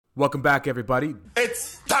Welcome back, everybody.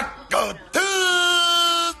 It's Taco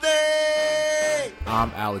Tuesday!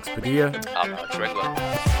 I'm Alex Padilla. I'm Alex Regla.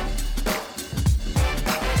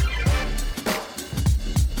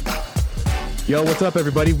 Yo, what's up,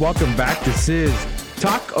 everybody? Welcome back. This is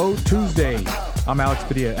Taco Tuesday. I'm Alex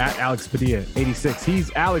Padilla at Alex Padilla 86.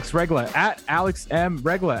 He's Alex Regla at Alex M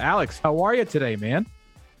Regla. Alex, how are you today, man?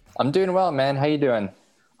 I'm doing well, man. How you doing?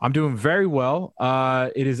 I'm doing very well.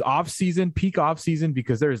 It is off season, peak off season,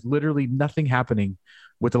 because there is literally nothing happening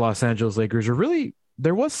with the Los Angeles Lakers. Or really,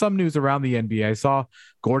 there was some news around the NBA. I saw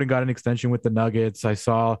Gordon got an extension with the Nuggets. I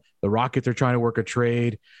saw the Rockets are trying to work a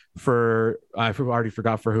trade for, I already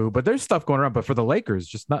forgot for who, but there's stuff going around. But for the Lakers,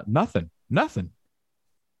 just nothing.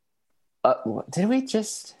 Did we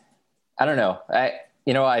just? I don't know.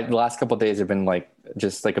 The last couple of days have been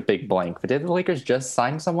just like a big blank. But did the Lakers just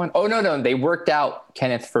sign someone? Oh no, they worked out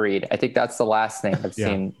Kenneth Faried. I think that's the last name I've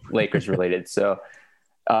seen Lakers related. So,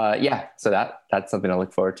 so that's something to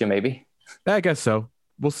look forward to, maybe. I guess so.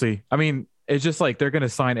 We'll see. I mean, it's just like they're going to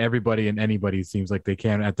sign everybody and anybody. It seems like they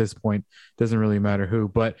can at this point. Doesn't really matter who.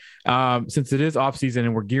 But since it is off season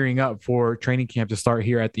and we're gearing up for training camp to start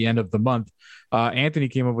here at the end of the month, Anthony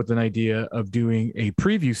came up with an idea of doing a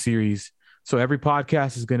preview series. So every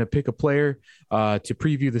podcast is going to pick a player to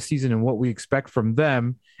preview the season and what we expect from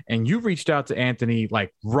them. And you reached out to Anthony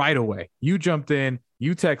like right away. You jumped in,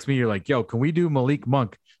 you text me, you're like, yo, can we do Malik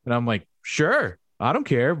Monk? And I'm like, sure, I don't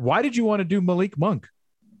care. Why did you want to do Malik Monk?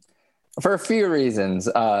 For a few reasons,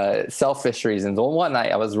 selfish reasons. Well, one,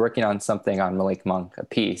 I was working on something on Malik Monk, a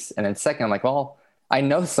piece. And then second, I'm like, well, I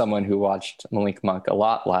know someone who watched Malik Monk a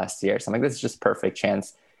lot last year. So I'm like, this is just perfect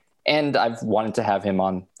chance. And I've wanted to have him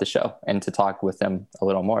on the show and to talk with him a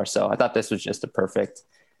little more. So I thought this was just a perfect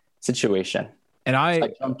situation. And I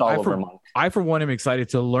jumped all over Monk. I, for one, am excited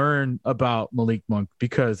to learn about Malik Monk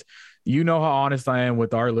because you know how honest I am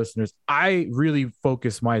with our listeners. I really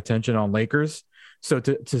focus my attention on Lakers. So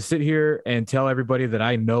to sit here and tell everybody that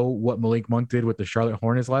I know what Malik Monk did with the Charlotte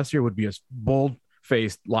Hornets last year would be a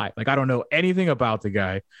bold-faced lie. Like, I don't know anything about the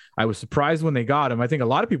guy. I was surprised when they got him. I think a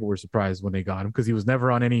lot of people were surprised when they got him because he was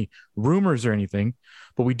never on any rumors or anything.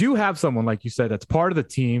 But we do have someone, like you said, that's part of the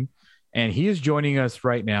team, and he is joining us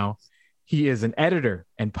right now. He is an editor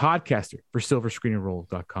and podcaster for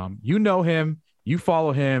silverscreenandroll.com. You know him. You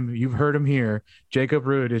follow him. You've heard him here. Jacob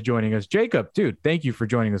Ruud is joining us. Jacob, dude, thank you for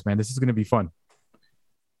joining us, man. This is going to be fun.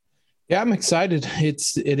 Yeah, I'm excited.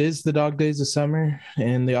 It is the dog days of summer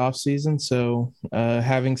and the off season. So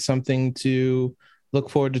having something to look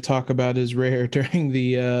forward to talk about is rare during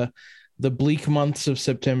the bleak months of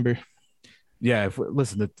September. Yeah.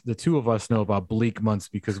 Listen, the two of us know about bleak months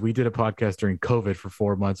because we did a podcast during COVID for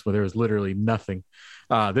 4 months where there was literally nothing.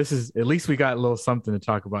 This is, at least we got a little something to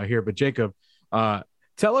talk about here, but Jacob,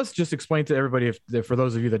 tell us, just explain to everybody, if for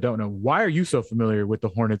those of you that don't know, why are you so familiar with the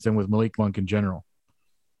Hornets and with Malik Monk in general?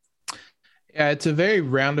 Yeah, it's a very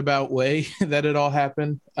roundabout way that it all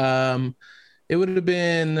happened. It would have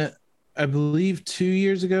been, I believe, 2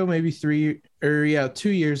 years ago, maybe 2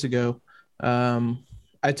 years ago.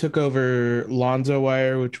 I took over Lonzo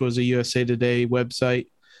Wire, which was a USA Today website.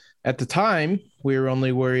 At the time, we were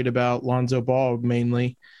only worried about Lonzo Ball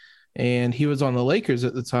mainly, and he was on the Lakers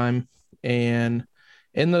at the time. And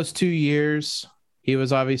in those 2 years, he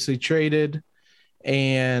was obviously traded.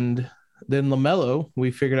 And then LaMelo,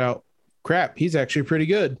 we figured out, crap, he's actually pretty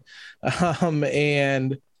good.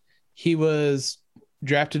 And he was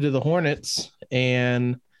drafted to the Hornets,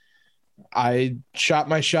 and I shot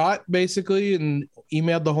my shot basically and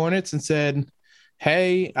emailed the Hornets and said,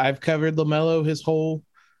 hey, I've covered LaMelo his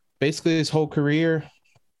whole career.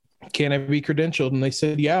 Can I be credentialed? And they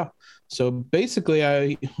said, yeah. So basically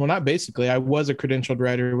I was a credentialed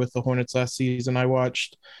writer with the Hornets last season. I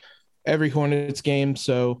watched every Hornets game.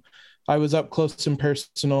 So I was up close and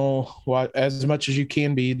personal, as much as you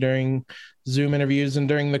can be during Zoom interviews and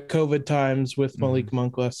during the COVID times with Malik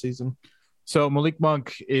Monk last season. So Malik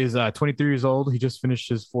Monk is 23 years old. He just finished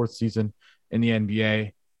his fourth season in the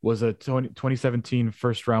NBA, was a 2017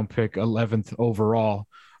 first round pick, 11th overall.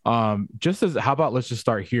 How about let's just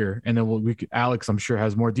start here, and then Alex, I'm sure,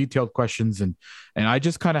 has more detailed questions, and I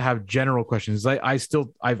just kind of have general questions.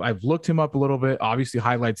 I've looked him up a little bit. Obviously,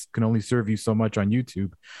 highlights can only serve you so much on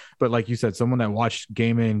YouTube, but like you said, someone that watched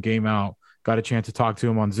game in, game out, got a chance to talk to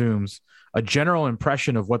him on Zooms. A general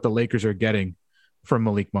impression of what the Lakers are getting from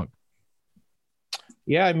Malik Monk.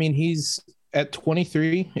 Yeah, I mean, he's at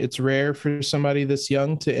 23. It's rare for somebody this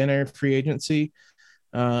young to enter free agency.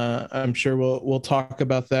 I'm sure we'll talk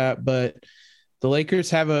about that, but the Lakers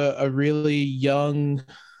have a really young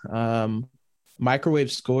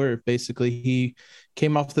microwave scorer. Basically, he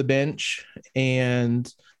came off the bench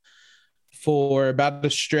and for about a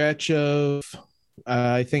stretch of,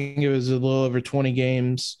 I think it was a little over 20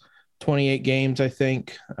 games, 28 games, I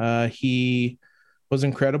think. He was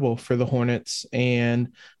incredible for the Hornets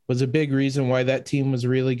and was a big reason why that team was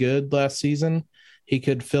really good last season. He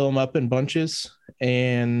could fill them up in bunches,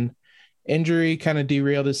 and injury kind of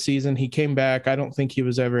derailed his season. He came back. I don't think he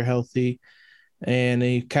was ever healthy, and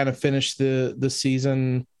he kind of finished the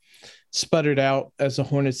season sputtered out as the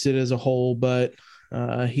Hornets did as a whole, but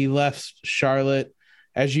he left Charlotte.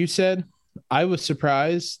 As you said, I was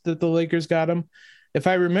surprised that the Lakers got him. If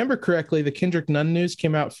I remember correctly, the Kendrick Nunn news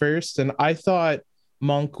came out first, and I thought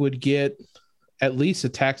Monk would get at least a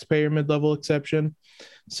taxpayer mid-level exception.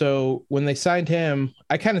 So when they signed him,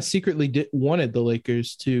 I kind of secretly wanted the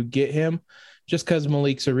Lakers to get him just because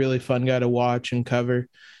Malik's a really fun guy to watch and cover.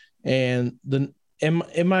 And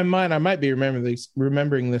in my mind, I might be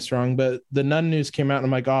remembering this wrong, but the Nunn news came out and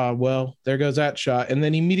I'm like, oh, well, there goes that shot. And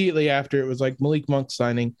then immediately after, it was like Malik Monk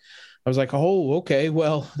signing. I was like, oh, okay,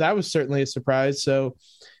 well, that was certainly a surprise. So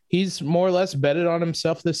he's more or less betted on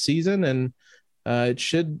himself this season, and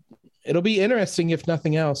it'll be interesting if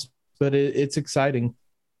nothing else, but it's exciting.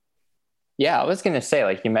 Yeah, I was going to say,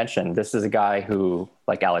 like you mentioned, this is a guy who,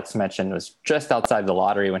 like Alex mentioned, was just outside the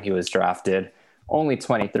lottery when he was drafted, only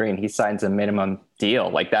 23, and he signs a minimum deal.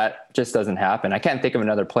 Like, that just doesn't happen. I can't think of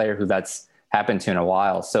another player who that's happened to in a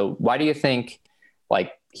while. So why do you think,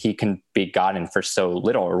 like, he can be gotten for so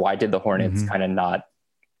little, or why did the Hornets kind of not,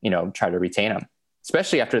 try to retain him,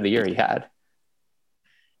 especially after the year he had?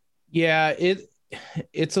 Yeah,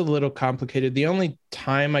 it's a little complicated. The only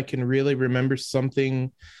time I can really remember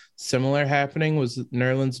something similar happening was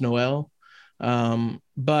Nerlens Noel.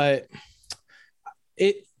 But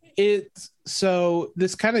so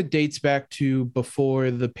this kind of dates back to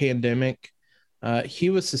before the pandemic. He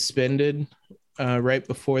was suspended right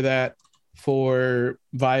before that for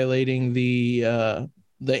violating the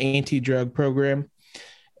anti-drug program.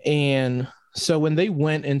 And so when they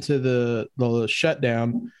went into the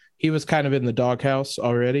shutdown, he was kind of in the doghouse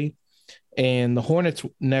already, and the Hornets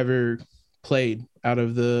never played after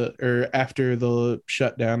the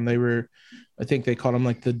shutdown. They were, I think they called them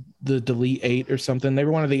like the Delete 8 or something. They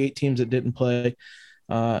were one of the 8 teams that didn't play.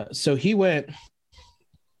 So he went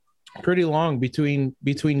pretty long between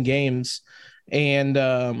games,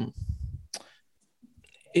 and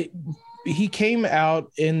he came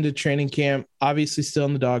out into training camp, obviously still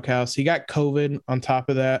in the doghouse. He got COVID on top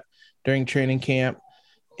of that during training camp.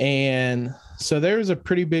 And so there was a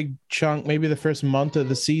pretty big chunk, maybe the first month of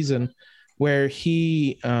the season, where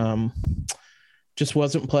he just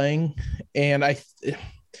wasn't playing. And I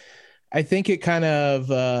think it kind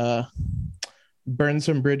of burned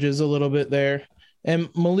some bridges a little bit there. And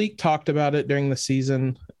Malik talked about it during the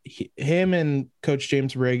season. Him and Coach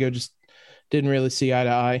James Borrego just didn't really see eye to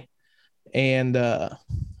eye. And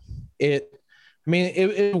it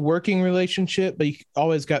was a working relationship, but you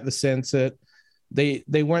always got the sense that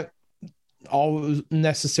they weren't all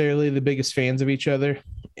necessarily the biggest fans of each other.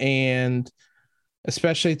 And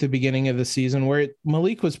especially at the beginning of the season, where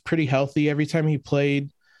Malik was pretty healthy every time he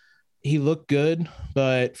played, he looked good,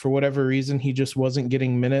 but for whatever reason, he just wasn't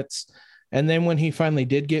getting minutes. And then when he finally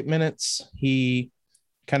did get minutes, he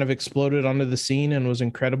kind of exploded onto the scene and was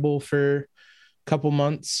incredible for a couple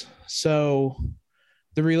months. So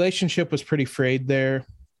the relationship was pretty frayed there.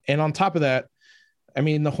 And on top of that,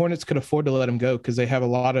 the Hornets could afford to let him go because they had a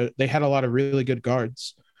lot of really good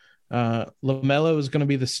guards. LaMelo was going to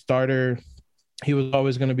be the starter. He was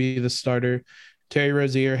always going to be the starter. Terry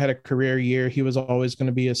Rozier had a career year. He was always going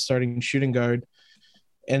to be a starting shooting guard.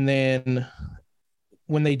 And then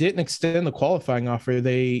when they didn't extend the qualifying offer,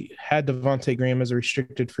 they had Devontae Graham as a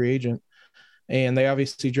restricted free agent. And they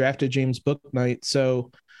obviously drafted James Bouknight.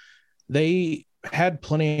 So they had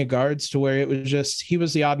plenty of guards to where it was just, he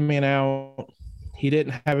was the odd man out. He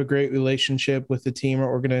didn't have a great relationship with the team or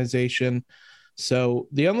organization. So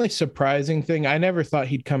the only surprising thing, I never thought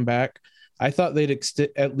he'd come back. I thought they'd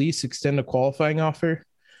at least extend a qualifying offer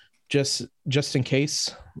just in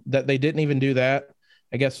case. That they didn't even do that,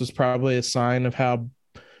 I guess, was probably a sign of how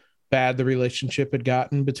bad the relationship had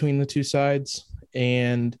gotten between the two sides.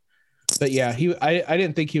 But yeah, I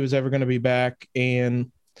didn't think he was ever going to be back.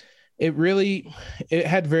 And it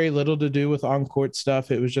had very little to do with on-court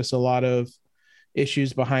stuff. It was just a lot of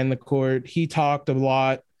issues behind the court. He talked a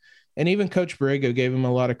lot, and even Coach Borrego gave him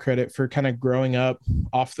a lot of credit for kind of growing up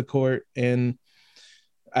off the court. And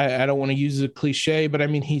I don't want to use a cliche, but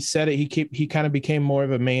he said it. He kind of became more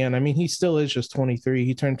of a man. He still is just 23.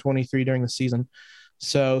 He turned 23 during the season,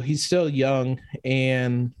 so he's still young.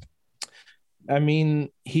 And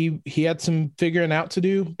he had some figuring out to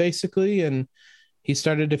do, basically. And he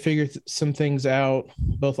started to figure some things out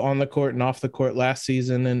both on the court and off the court last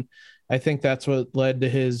season. And I think that's what led to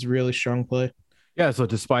his really strong play. Yeah. So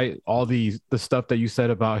despite all the stuff that you said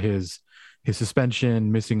about his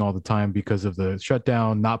suspension, missing all the time because of the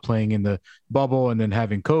shutdown, not playing in the bubble, and then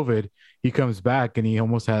having COVID, he comes back and he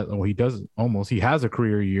he has a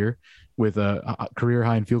career year with a career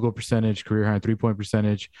high in field goal percentage, career high in 3-point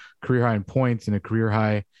percentage, career high in points, and a career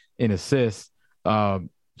high in assists.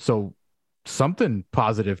 So something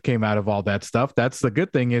positive came out of all that stuff. That's the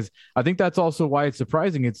good thing. Is I think that's also why it's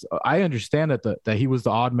surprising. I understand that he was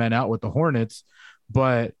the odd man out with the Hornets,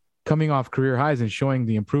 but coming off career highs and showing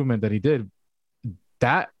the improvement that he did,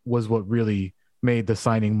 that was what really made the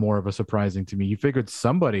signing more of a surprising to me. You figured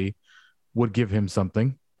somebody would give him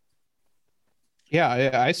something.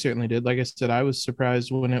 Yeah, I certainly did. Like I said, I was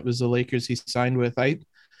surprised when it was the Lakers he signed with.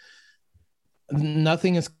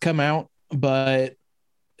 Nothing has come out, but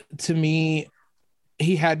to me,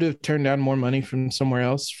 he had to have turned down more money from somewhere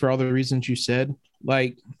else for all the reasons you said.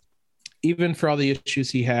 Like, even for all the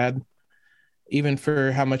issues he had, even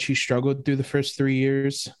for how much he struggled through the first 3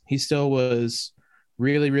 years, he still was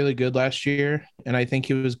really, really good last year. And I think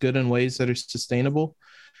he was good in ways that are sustainable.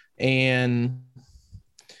 And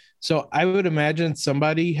so I would imagine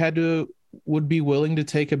somebody would be willing to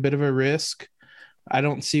take a bit of a risk. I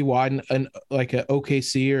don't see why like a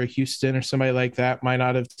OKC or a Houston or somebody like that might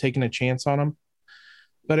not have taken a chance on him.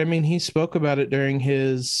 But I mean, he spoke about it during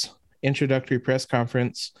his introductory press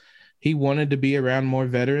conference. He wanted to be around more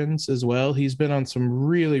veterans as well. He's been on some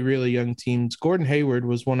really, really young teams. Gordon Hayward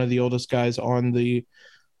was one of the oldest guys on the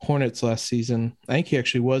Hornets last season. I think he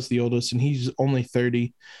actually was the oldest, and he's only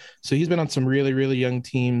 30. So he's been on some really, really young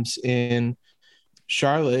teams in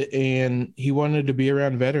Charlotte, and he wanted to be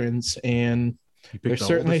around veterans. And there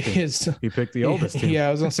certainly is. He picked the oldest team. Yeah,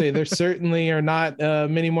 I was gonna say there certainly are not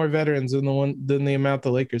many more veterans than the amount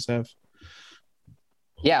the Lakers have.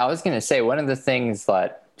 Yeah, I was gonna say one of the things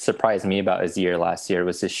that surprised me about his year last year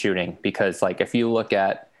was his shooting, because like if you look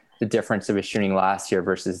at the difference of his shooting last year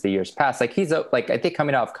versus the years past, like he's like, I think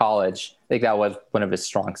coming out of college, I think that was one of his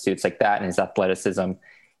strong suits, like that and his athleticism.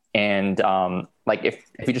 And like if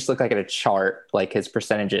you just look like at a chart, like his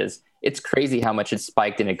percentages, it's crazy how much it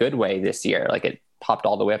spiked in a good way this year. Like it popped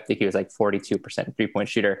all the way up to, he was like 42% 3-point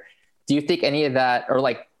shooter. Do you think any of that, or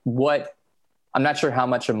like what, I'm not sure how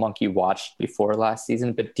much of Monk you watched before last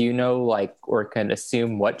season, but do you know, like, or can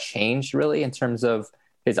assume what changed really in terms of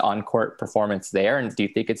his on-court performance there? And do you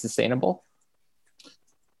think it's sustainable?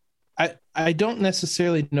 I don't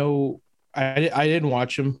necessarily know. I didn't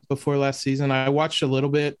watch him before last season. I watched a little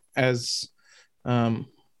bit as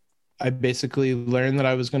I basically learned that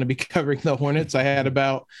I was going to be covering the Hornets. I had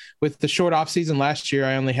with the short off season last year,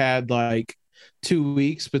 I only had like 2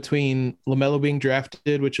 weeks between LaMelo being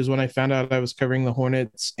drafted, which is when I found out I was covering the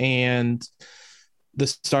Hornets, and the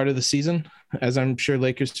start of the season, as I'm sure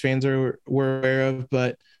Lakers fans were aware of.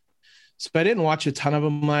 But so I didn't watch a ton of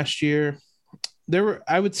them last year.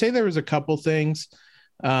 I would say there was a couple things.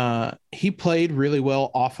 He played really well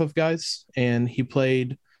off of guys, and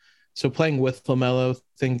playing with LaMelo,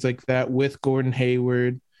 things like that, with Gordon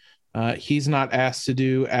Hayward. He's not asked to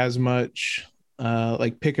do as much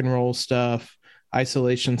like pick and roll stuff,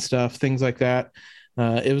 isolation stuff, things like that.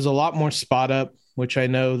 It was a lot more spot up, which I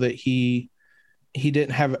know that he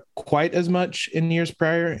didn't have quite as much in years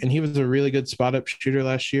prior. And he was a really good spot up shooter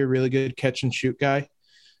last year, really good catch and shoot guy.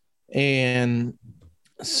 And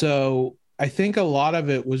so I think a lot of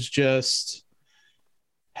it was just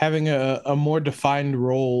having a more defined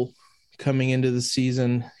role coming into the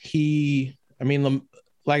season.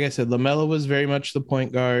 Like I said, LaMelo was very much the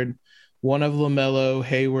point guard. One of LaMelo,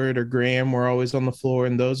 Hayward, or Graham were always on the floor,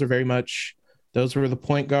 and those were the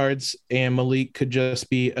point guards, and Malik could just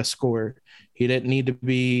be a scorer. He didn't need to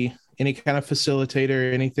be any kind of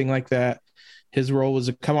facilitator or anything like that. His role was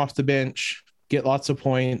to come off the bench, get lots of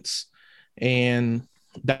points, and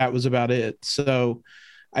that was about it. So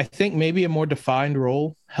I think maybe a more defined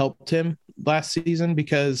role helped him last season,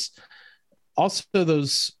 because also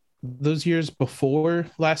those years before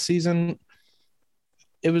last season,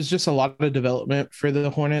 it was just a lot of development for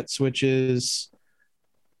the Hornets, which is,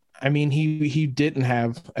 I mean, he didn't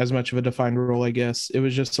have as much of a defined role, I guess. It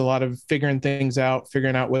was just a lot of figuring things out,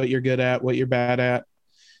 figuring out what you're good at, what you're bad at.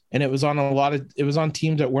 And it was on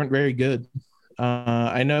teams that weren't very good.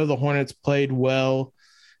 I know the Hornets played well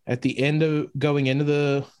at the end of going into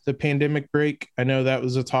the pandemic break. I know that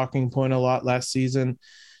was a talking point a lot last season.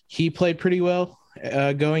 He played pretty well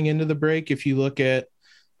going into the break. If you look at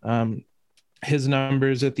his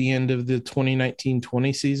numbers at the end of the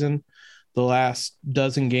 2019-20 season, the last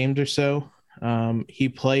dozen games or so, he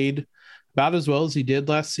played about as well as he did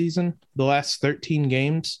last season. The last 13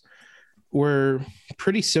 games were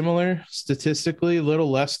pretty similar statistically, a little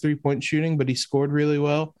less 3-point shooting, but he scored really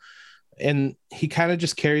well. And he kind of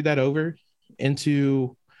just carried that over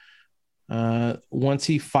into once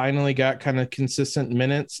he finally got kind of consistent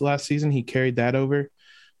minutes last season, he carried that over.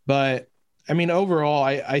 But I mean, overall,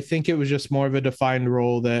 I think it was just more of a defined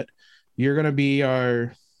role that you're going to be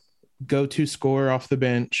our go-to scorer off the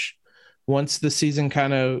bench. Once things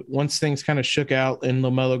kind of shook out and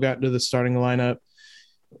LaMelo got into the starting lineup,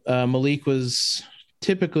 Malik was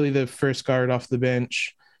typically the first guard off the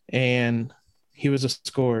bench, and he was a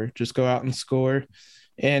scorer. Just go out and score.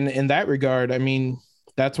 And in that regard, I mean,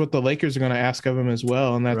 that's what the Lakers are going to ask of him as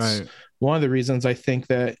well. And that's one of the reasons I think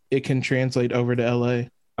that it can translate over to LA.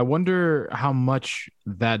 I wonder how much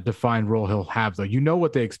that defined role he'll have, though. You know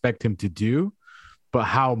what they expect him to do, but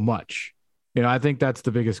how much? You know, I think that's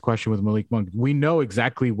the biggest question with Malik Monk. We know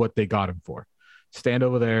exactly what they got him for. Stand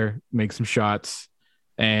over there, make some shots,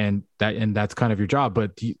 and that's kind of your job.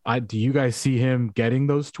 But do you guys see him getting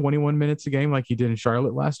those 21 minutes a game like he did in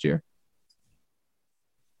Charlotte last year?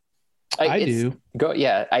 I do.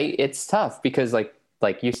 It's tough because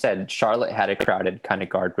like you said, Charlotte had a crowded kind of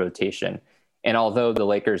guard rotation. And although the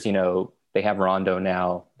Lakers, you know, they have Rondo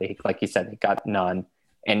now, like you said, they got none.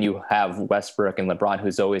 And you have Westbrook and LeBron,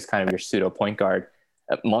 who's always kind of your pseudo point guard.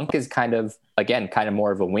 Monk is kind of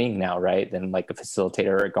more of a wing now, right? Than like a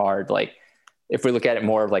facilitator or a guard. Like if we look at it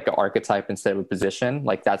more of like an archetype instead of a position,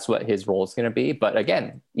 like that's what his role is going to be. But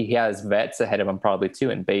again, he has vets ahead of him probably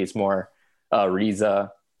too, and Bazemore,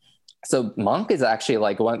 Riza. So Monk is actually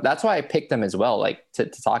like one. That's why I picked him as well, like to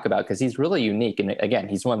talk about, because he's really unique. And again,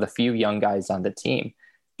 he's one of the few young guys on the team.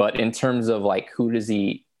 But in terms of like who does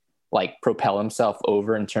he like propel himself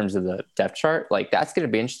over in terms of the depth chart, like that's going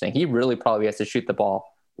to be interesting. He really probably has to shoot the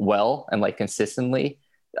ball well and like consistently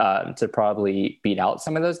to probably beat out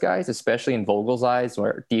some of those guys, especially in Vogel's eyes,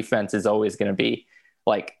 where defense is always going to be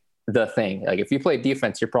like the thing. Like if you play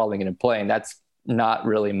defense, you're probably going to play, and that's not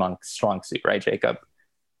really Monk's strong suit, right, Jacob?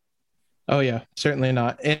 Oh yeah, certainly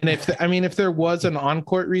not. And if there was an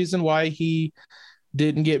on-court reason why he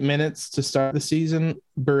didn't get minutes to start the season,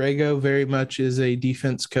 Borrego very much is a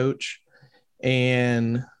defense coach,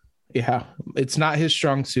 and yeah, it's not his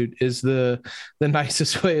strong suit is the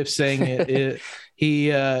nicest way of saying it.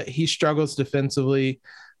 He struggles defensively.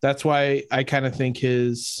 That's why I kind of think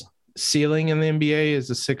his ceiling in the NBA is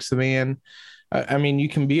a sixth man. I mean, you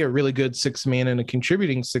can be a really good sixth man and a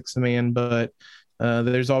contributing sixth man, but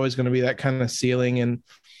there's always going to be that kind of ceiling. And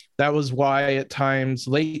that was why at times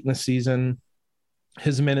late in the season,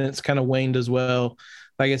 his minutes kind of waned as well.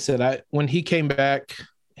 Like I said, when he came back,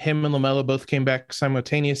 him and LaMelo both came back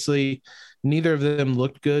simultaneously. Neither of them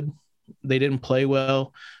looked good. They didn't play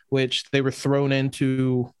well, which they were thrown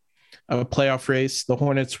into a playoff race. The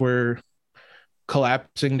Hornets were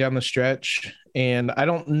collapsing down the stretch, and I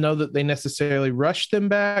don't know that they necessarily rushed them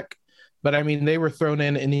back, but I mean, they were thrown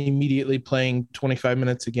in and immediately playing 25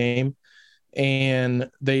 minutes a game, and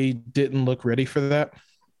they didn't look ready for that.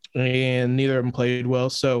 And neither of them played well.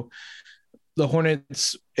 So the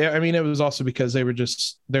Hornets, I mean, it was also because everybody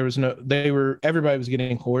was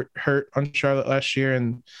getting hurt on Charlotte last year,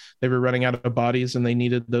 and they were running out of bodies, and they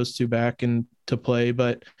needed those two back and to play.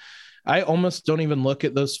 But I almost don't even look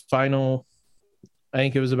at those final, I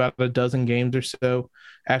think it was about a dozen games or so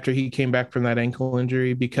after he came back from that ankle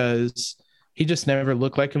injury, because he just never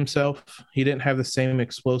looked like himself. He didn't have the same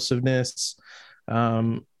explosiveness.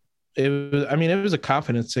 It was a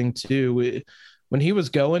confidence thing too. When he was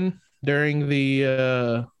going during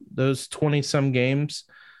those 20 some games,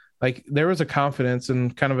 like there was a confidence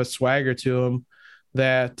and kind of a swagger to him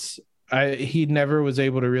that he never was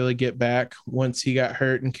able to really get back once he got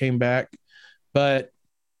hurt and came back. But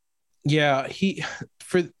yeah,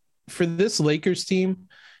 for this Lakers team,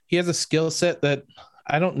 he has a skill set that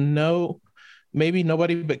I don't know, maybe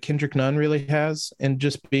nobody but Kendrick Nunn really has, and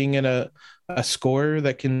just being in a scorer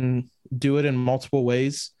that can do it in multiple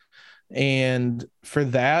ways. And for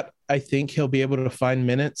that, I think he'll be able to find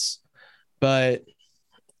minutes. But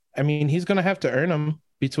I mean, he's going to have to earn them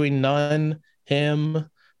between Nunn, him,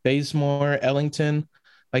 Bazemore, Ellington.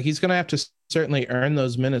 Like he's going to have to certainly earn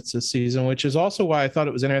those minutes this season, which is also why I thought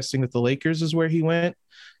it was interesting that the Lakers is where he went,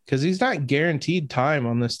 because he's not guaranteed time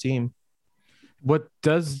on this team. What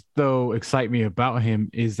does, though, excite me about him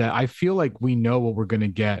is that I feel like we know what we're going to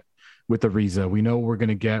get with Ariza. We know what we're going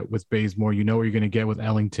to get with Bazemore. You know what you're going to get with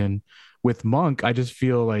Ellington. With Monk, I just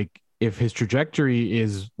feel like if his trajectory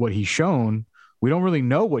is what he's shown, we don't really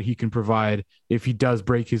know what he can provide if he does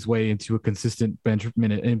break his way into a consistent bench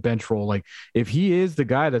minute and bench role. Like if he is the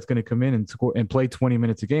guy that's going to come in and score and play 20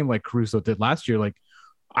 minutes a game like Caruso did last year, like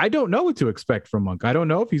I don't know what to expect from Monk. I don't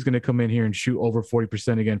know if he's going to come in here and shoot over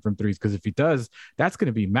 40% again from threes, because if he does, that's going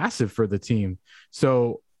to be massive for the team.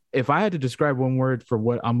 So if I had to describe one word for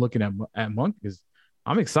what I'm looking at Monk, is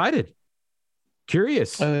I'm excited,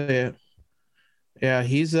 curious. Yeah,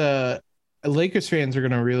 he's Lakers fans are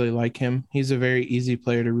going to really like him. He's a very easy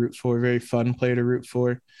player to root for, very fun player to root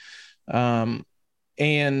for. And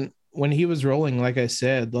when he was rolling, like I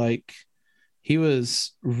said, like he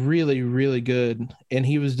was really, really good, and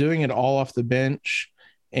he was doing it all off the bench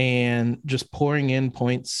and just pouring in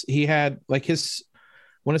points. He had like I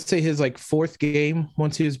want to say his like fourth game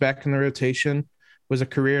once he was back in the rotation was a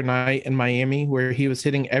career night in Miami where he was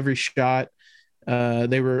hitting every shot.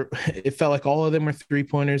 It felt like all of them were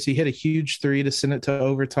 3-pointers. He hit a huge 3 to send it to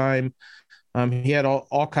overtime. He had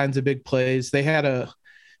all kinds of big plays. They had a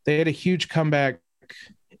huge comeback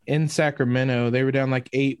in Sacramento. They were down like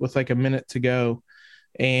 8 with like a minute to go,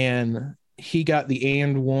 and he got the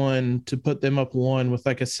and one to put them up 1 with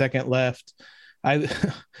like a second left.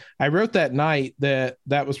 I wrote that night that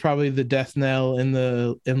was probably the death knell in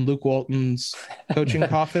Luke Walton's coaching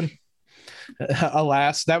coffin.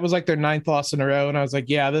 Alas, that was like their 9th loss in a row, and I was like,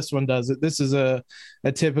 yeah, this one does it. This is a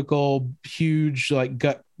typical huge like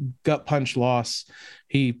gut punch loss.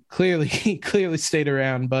 He clearly stayed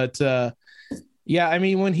around, but yeah, I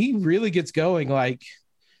mean, when he really gets going, like,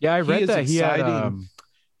 yeah, I read that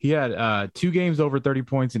he had 2 games over 30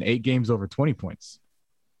 points and 8 games over 20 points.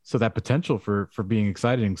 So that potential for being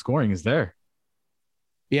excited and scoring is there.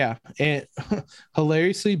 Yeah, and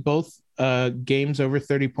hilariously, both games over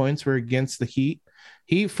 30 points were against the Heat.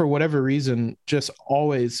 He, for whatever reason, just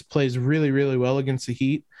always plays really, really well against the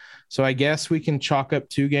Heat. So I guess we can chalk up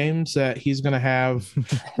 2 games that he's going to have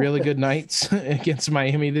really good nights against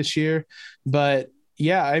Miami this year. But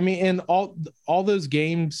yeah, I mean, and all those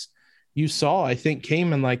games you saw, I think,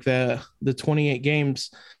 came in like the 28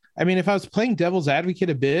 games. I mean, if I was playing devil's advocate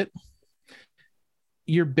a bit,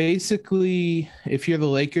 you're basically, if you're the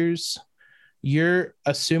Lakers, you're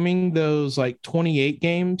assuming those like 28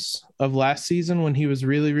 games of last season when he was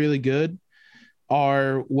really, really good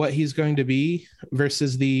are what he's going to be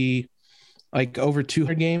versus the like over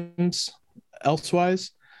 200 games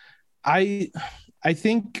elsewise. I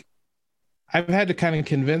think I've had to kind of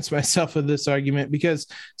convince myself of this argument because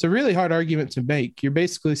it's a really hard argument to make. You're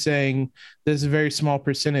basically saying this very small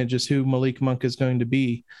percentage is who Malik Monk is going to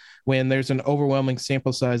be when there's an overwhelming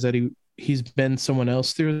sample size that he's been someone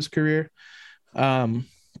else through his career.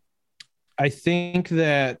 I think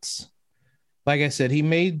that, like I said, he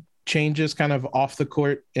made changes kind of off the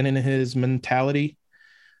court and in his mentality.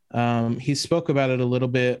 He spoke about it a little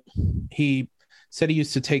bit. He said he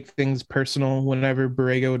used to take things personal whenever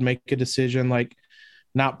Borrego would make a decision, like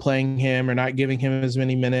not playing him or not giving him as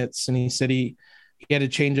many minutes. And he said he had to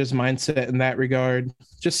change his mindset in that regard.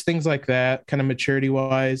 Just things like that, kind of maturity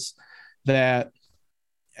wise, that,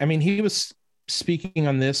 I mean, he was speaking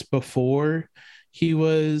on this before he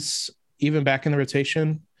was even back in the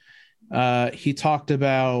rotation. He talked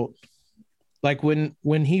about like when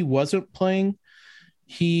he wasn't playing,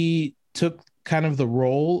 he took kind of the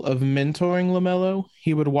role of mentoring LaMelo.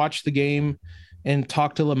 He would watch the game and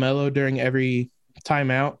talk to LaMelo during every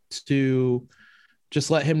timeout to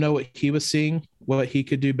just let him know what he was seeing, what he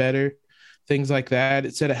could do better, things like that.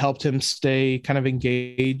 It said it helped him stay kind of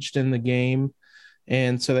engaged in the game,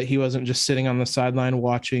 and so that he wasn't just sitting on the sideline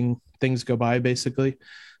watching things go by, basically.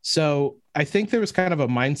 So I think there was kind of a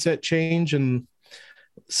mindset change and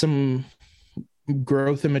some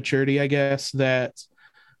growth and maturity, I guess, that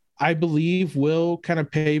I believe will kind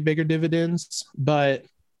of pay bigger dividends. But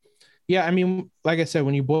yeah, I mean, like I said,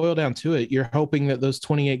 when you boil down to it, you're hoping that those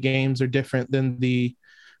 28 games are different than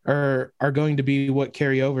are going to be what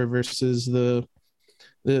carry over versus the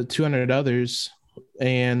 200 others.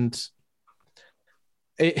 And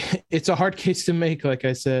it's a hard case to make, like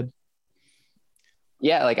I said.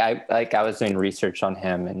 Yeah, I was doing research on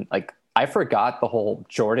him, and like I forgot the whole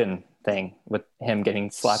Jordan thing with him getting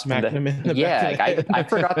slapped him in the yeah, back I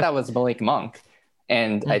forgot that was Malik Monk.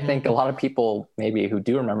 And I think a lot of people maybe who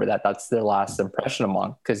do remember that's their last impression of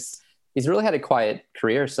Monk, because he's really had a quiet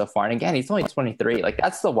career so far. And again, he's only 23. Like,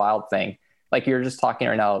 that's the wild thing. Like, you're just talking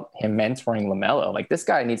right now, him mentoring LaMelo. Like, this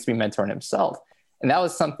guy needs to be mentoring himself. And that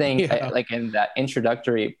was something like in that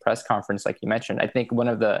introductory press conference, like you mentioned, I think one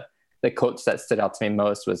of the quotes that stood out to me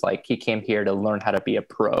most was like, he came here to learn how to be a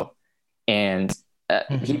pro. And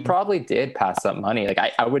he probably did pass up money. Like,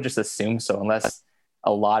 I would just assume so, unless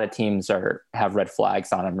a lot of teams have red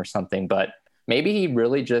flags on him or something. But maybe he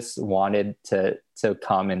really just wanted to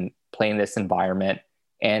come and play in this environment.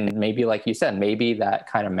 And maybe, like you said, maybe that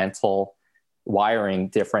kind of mental wiring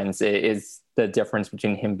difference is the difference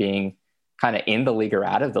between him being kind of in the league or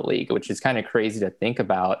out of the league, which is kind of crazy to think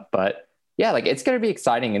about. But yeah, like it's going to be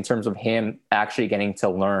exciting in terms of him actually getting to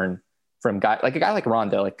learn from a guy like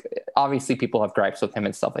Rondo. Like obviously people have gripes with him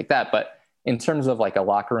and stuff like that, but in terms of like a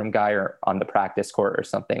locker room guy or on the practice court or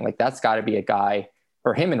something, like that's got to be a guy,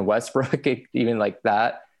 or him and Westbrook, even like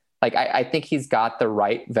that. Like I think he's got the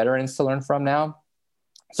right veterans to learn from now.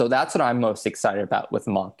 So that's what I'm most excited about with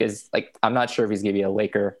Monk is like, I'm not sure if he's going to be a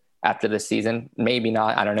Laker after this season. Maybe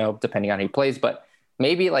not. I don't know, depending on how he plays, but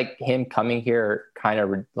maybe like him coming here kind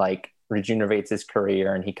of rejuvenates his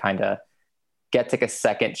career and he kind of gets like a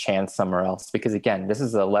second chance somewhere else. Because again, this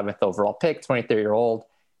is the 11th overall pick, 23-year-old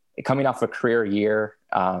coming off a career year.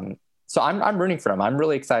 So I'm rooting for him. I'm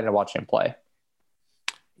really excited to watch him play.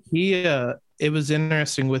 It was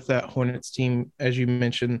interesting with that Hornets team, as you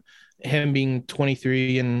mentioned, him being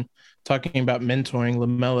 23 and talking about mentoring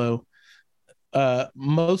LaMelo.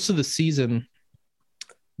 Most of the season,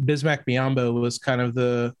 Bismack Biyombo was kind of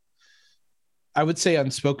the, I would say,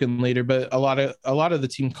 unspoken leader, but a lot of the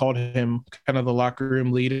team called him kind of the locker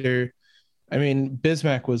room leader. I mean,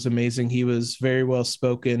 Bismack was amazing. He was very well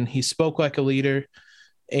spoken. He spoke like a leader,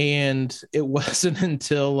 and it wasn't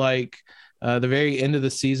until like the very end of the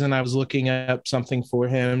season I was looking up something for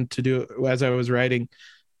him to do as I was writing.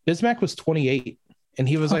 Bismack was 28, and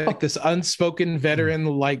he was like this unspoken veteran,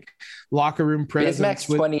 like locker room presence.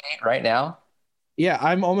 Bismack's 28 right now. Yeah,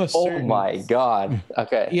 I'm almost certain. Oh my God.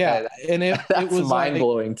 Okay. Yeah. And it was mind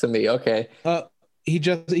blowing to me. Okay.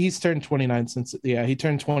 He's turned 29 he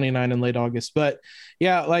turned 29 in late August. But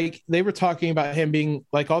yeah, like they were talking about him being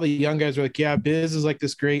like, all the young guys were like, yeah, Biz is like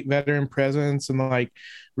this great veteran presence and like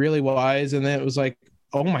really wise. And then it was like,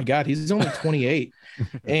 oh my God, he's only 28.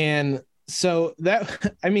 And so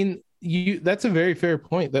that, I mean, that's a very fair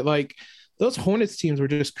point that like those Hornets teams were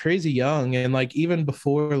just crazy young. And like, even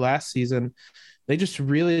before last season, they just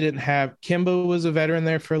really didn't have. Kimbo was a veteran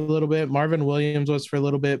there for a little bit. Marvin Williams was for a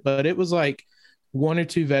little bit, but it was like one or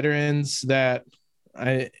two veterans that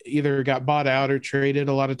I either got bought out or traded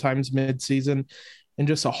a lot of times mid-season, and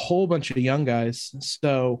just a whole bunch of young guys.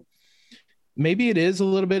 So maybe it is a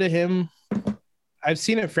little bit of him. I've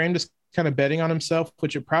seen it framed as kind of betting on himself,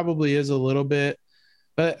 which it probably is a little bit.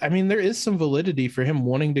 But I mean, there is some validity for him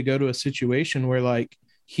wanting to go to a situation where like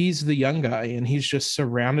he's the young guy and he's just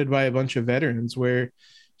surrounded by a bunch of veterans where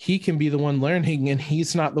he can be the one learning and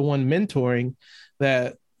he's not the one mentoring,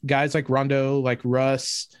 that guys like Rondo, like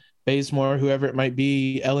Russ, Bazemore, whoever it might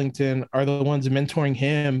be, Ellington, are the ones mentoring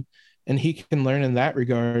him, and he can learn in that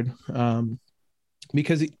regard.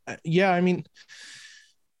 Because yeah, I mean,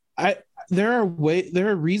 there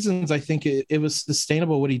are reasons I think it was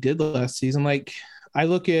sustainable what he did last season. Like I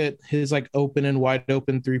look at his like open and wide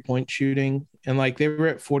open 3-point shooting, and like they were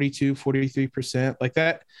at 43%. Like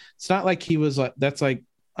that, it's not like he was like, that's like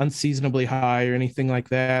unseasonably high or anything like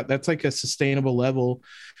that. That's like a sustainable level.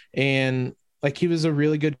 And like he was a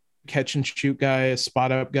really good catch and shoot guy, a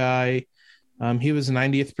spot up guy. He was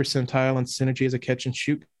 90th percentile in synergy as a catch and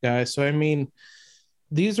shoot guy. So I mean,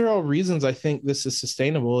 these are all reasons I think this is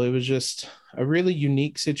sustainable. It was just a really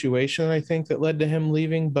unique situation, I think, that led to him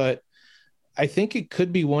leaving. But I think it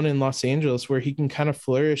could be one in Los Angeles where he can kind of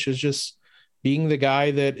flourish as just being the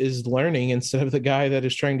guy that is learning instead of the guy that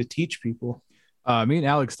is trying to teach people. Me and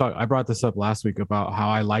Alex I brought this up last week about how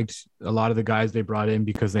I liked a lot of the guys they brought in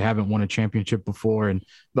because they haven't won a championship before. And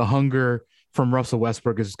the hunger from Russell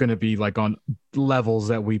Westbrook is going to be like on levels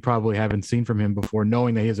that we probably haven't seen from him before,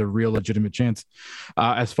 knowing that he has a real legitimate chance.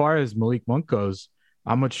 As far as Malik Monk goes,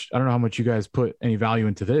 I don't know how much you guys put any value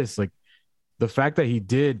into this. Like the fact that he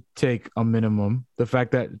did take a minimum, the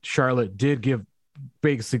fact that Charlotte did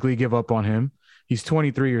basically give up on him. He's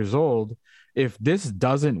 23 years old. If this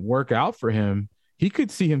doesn't work out for him, he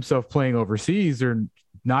could see himself playing overseas or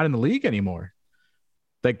not in the league anymore.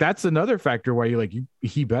 Like that's another factor where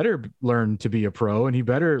he better learn to be a pro, and he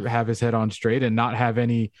better have his head on straight and not have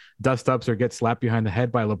any dust ups or get slapped behind the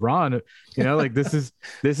head by LeBron. You know, like this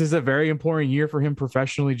is a very important year for him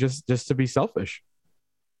professionally, just to be selfish.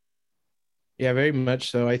 Yeah, very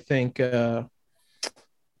much so. I think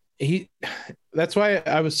that's why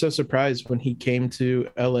I was so surprised when he came to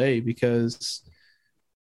LA, because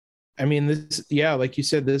I mean, like you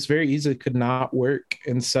said, this very easily could not work.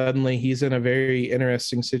 And suddenly he's in a very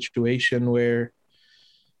interesting situation where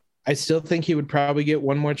I still think he would probably get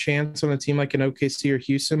one more chance on a team like an OKC or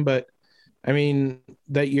Houston. But I mean,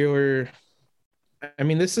 this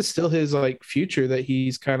is still his like future that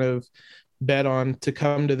he's kind of bet on to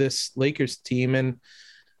come to this Lakers team. And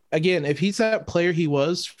again, if he's that player he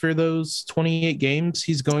was for those 28 games,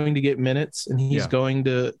 he's going to get minutes and he's going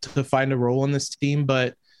to find a role in this team.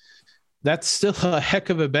 But that's still a heck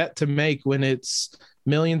of a bet to make when it's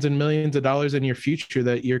millions and millions of dollars in your future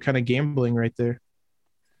that you're kind of gambling right there.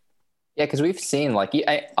 Yeah, because we've seen, like,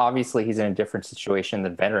 obviously he's in a different situation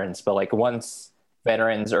than veterans, but like once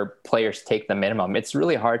veterans or players take the minimum, it's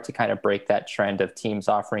really hard to kind of break that trend of teams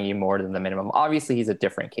offering you more than the minimum. Obviously, he's a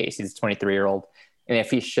different case. He's a 23-year-old. And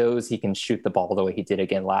if he shows he can shoot the ball the way he did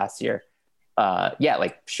again last year,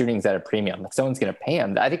 like shooting's at a premium. Like someone's going to pay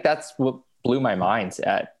him. I think that's what blew my mind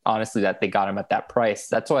honestly, that they got him at that price.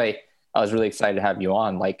 That's why I was really excited to have you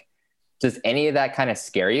on. Like, does any of that kind of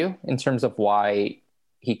scare you in terms of why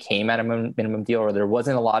he came at a minimum deal, or there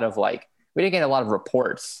wasn't a lot of we didn't get a lot of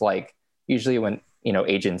reports. Like usually when,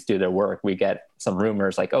 agents do their work, we get some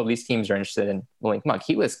rumors like, oh, these teams are interested in Malik Monk.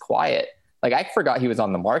 He was quiet. Like I forgot he was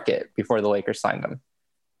on the market before the Lakers signed him.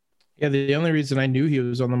 Yeah. The only reason I knew he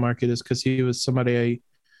was on the market is because he was somebody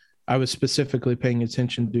I was specifically paying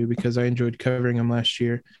attention to because I enjoyed covering him last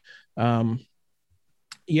year. I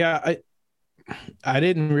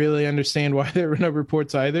didn't really understand why there were no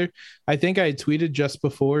reports either. I think I had tweeted just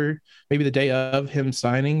before, maybe the day of him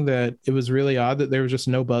signing, that it was really odd that there was just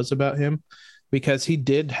no buzz about him because he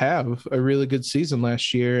did have a really good season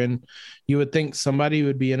last year and you would think somebody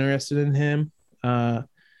would be interested in him. I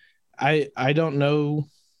don't know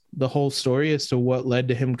the whole story as to what led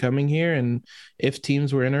to him coming here and if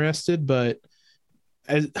teams were interested, but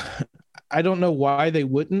I don't know why they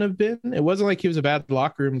wouldn't have been. It wasn't like he was a bad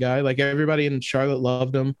locker room guy. Like everybody in Charlotte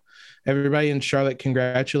loved him. Everybody in Charlotte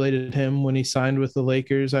congratulated him when he signed with the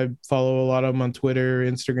Lakers. I follow a lot of them on Twitter,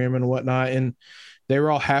 Instagram, and whatnot, and they were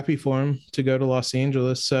all happy for him to go to Los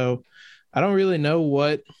Angeles. So I don't really know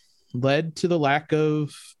what led to the lack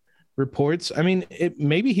of reports. I mean,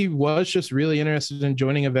 maybe he was just really interested in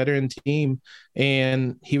joining a veteran team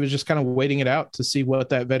and he was just kind of waiting it out to see what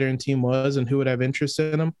that veteran team was and who would have interest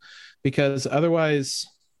in him. Because otherwise,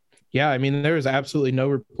 there was absolutely no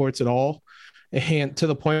reports at all. And to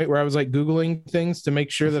the point where I was like Googling things to make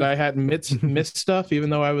sure that I hadn't missed stuff, even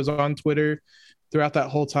though I was on Twitter throughout that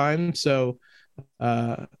whole time. So,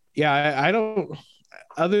 I don't,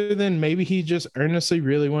 other than maybe he just earnestly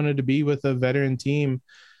really wanted to be with a veteran team.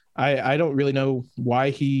 I don't really know why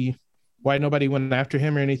nobody went after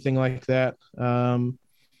him or anything like that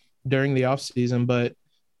during the offseason. But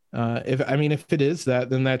if it is that,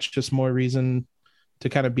 then that's just more reason to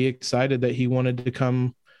kind of be excited that he wanted to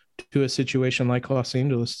come to a situation like Los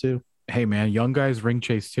Angeles too. Hey man, young guys ring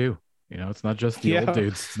chase too. It's not just the old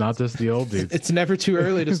dudes. It's not just the old dudes. It's never too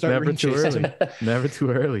early to start ring chasing. Never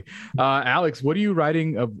too early. Alex, what are you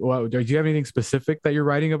writing? Do you have anything specific that you're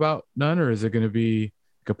writing about? None, or is it going to be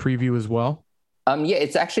a preview as well?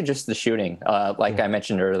 It's actually just the shooting. Like I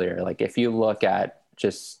mentioned earlier, like if you look at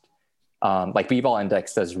just like B-Ball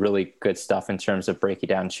Index does really good stuff in terms of breaking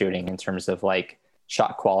down shooting, in terms of like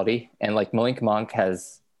shot quality. And like Malik Monk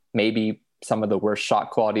has maybe some of the worst shot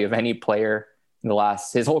quality of any player in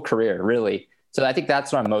his whole career, really. So I think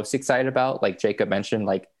that's what I'm most excited about. Like Jacob mentioned,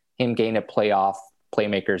 like him getting to playoff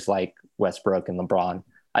playmakers like Westbrook and LeBron.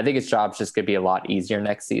 I think his job's just going to be a lot easier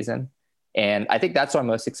next season. And I think that's what I'm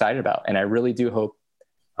most excited about. And I really do hope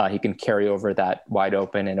he can carry over that wide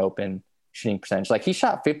open and open shooting percentage. Like he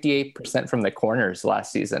shot 58% from the corners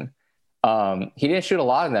last season. He didn't shoot a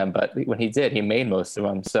lot of them, but when he did, he made most of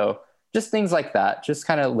them. So just things like that, just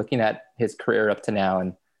kind of looking at his career up to now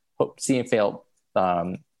and seeing if he'll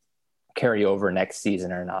carry over next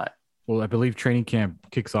season or not. Well, I believe training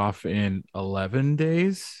camp kicks off in 11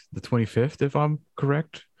 days, the 25th, if I'm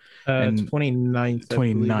correct. 29th.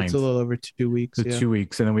 29th. It's a little over 2 weeks. 2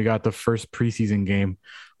 weeks. And then we got the first preseason game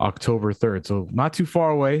October 3rd. So not too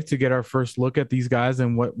far away to get our first look at these guys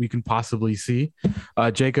and what we can possibly see.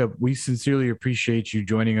 Jacob, we sincerely appreciate you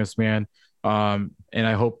joining us, man. And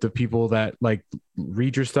I hope the people that like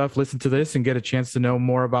read your stuff, listen to this and get a chance to know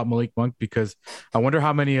more about Malik Monk, because I wonder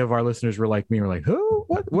how many of our listeners were like me, were like, who,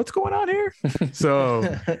 what's going on here?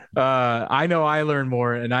 So I know I learned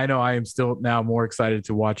more, and I know I am still now more excited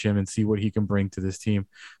to watch him and see what he can bring to this team.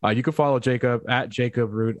 You can follow Jacob at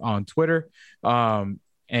Jacob Root on Twitter.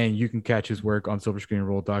 And you can catch his work on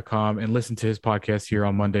silverscreenroll.com and listen to his podcast here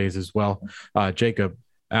on Mondays as well. Jacob,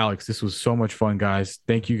 Alex, this was so much fun, guys.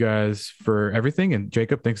 Thank you guys for everything. And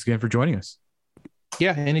Jacob, thanks again for joining us.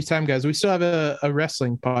 Yeah, anytime, guys. We still have a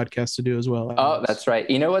wrestling podcast to do as well. Oh, that's right.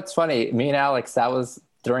 You know what's funny? Me and Alex, that was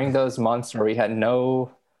during those months where we had no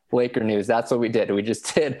Laker news. That's what we did. We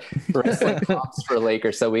just did wrestling comps for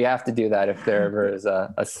Lakers. So we have to do that if there ever is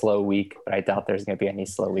a slow week. But I doubt there's going to be any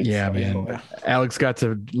slow weeks. Yeah, man. Alex got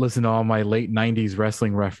to listen to all my late 90s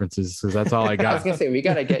wrestling references because that's all I got. I was going to say, we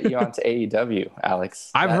got to get you onto AEW,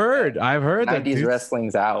 Alex. I've heard 90s that 90s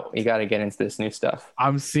wrestling's out. You got to get into this new stuff.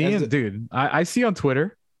 I'm seeing, dude. I see on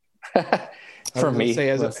Twitter. For me, say,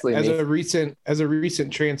 as a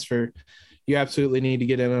recent transfer, you absolutely need to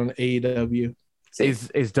get in on AEW. Is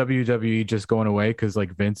WWE just going away because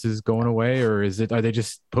like Vince is going away, or are they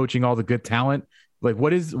just poaching all the good talent? Like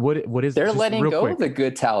what is they're letting go of the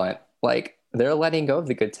good talent. Like they're letting go of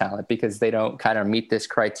the good talent because they don't kind of meet this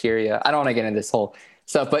criteria. I don't want to get into this whole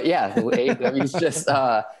stuff, but yeah, AEW is just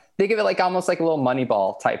think of it like almost like a little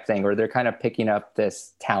Moneyball type thing where they're kind of picking up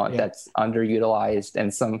this talent that's underutilized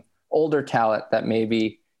and some older talent that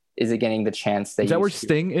maybe isn't getting the chance they Is that where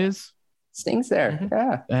Sting is? Sting's there. Mm-hmm.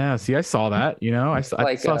 Yeah. Yeah. See, I saw that, I saw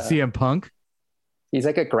CM Punk. He's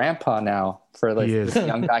like a grandpa now for like this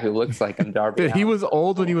young guy who looks like him. Darby. Dude, he was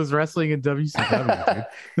old when he was wrestling in WCW.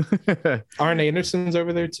 Dude. Arn Anderson's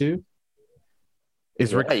over there too.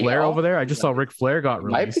 Is Ric Flair over there? I just saw Ric Flair got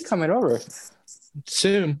released. Might be coming over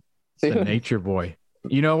soon. The Nature Boy.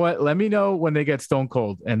 You know what? Let me know when they get Stone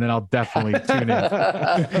Cold, and then I'll definitely tune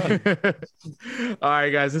in. All right,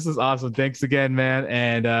 guys, this is awesome. Thanks again, man.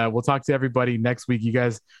 And we'll talk to everybody next week. You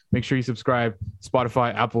guys make sure you subscribe,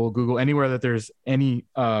 Spotify, Apple, Google, anywhere that there's any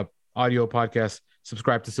audio podcast.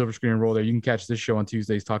 Subscribe to Silver Screen and Roll there. You can catch this show on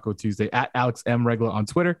Tuesdays, Taco Tuesday, at Alex M. Regla on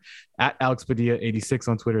Twitter, at Alex Padilla 86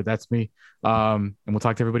 on Twitter. That's me. And we'll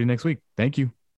talk to everybody next week. Thank you.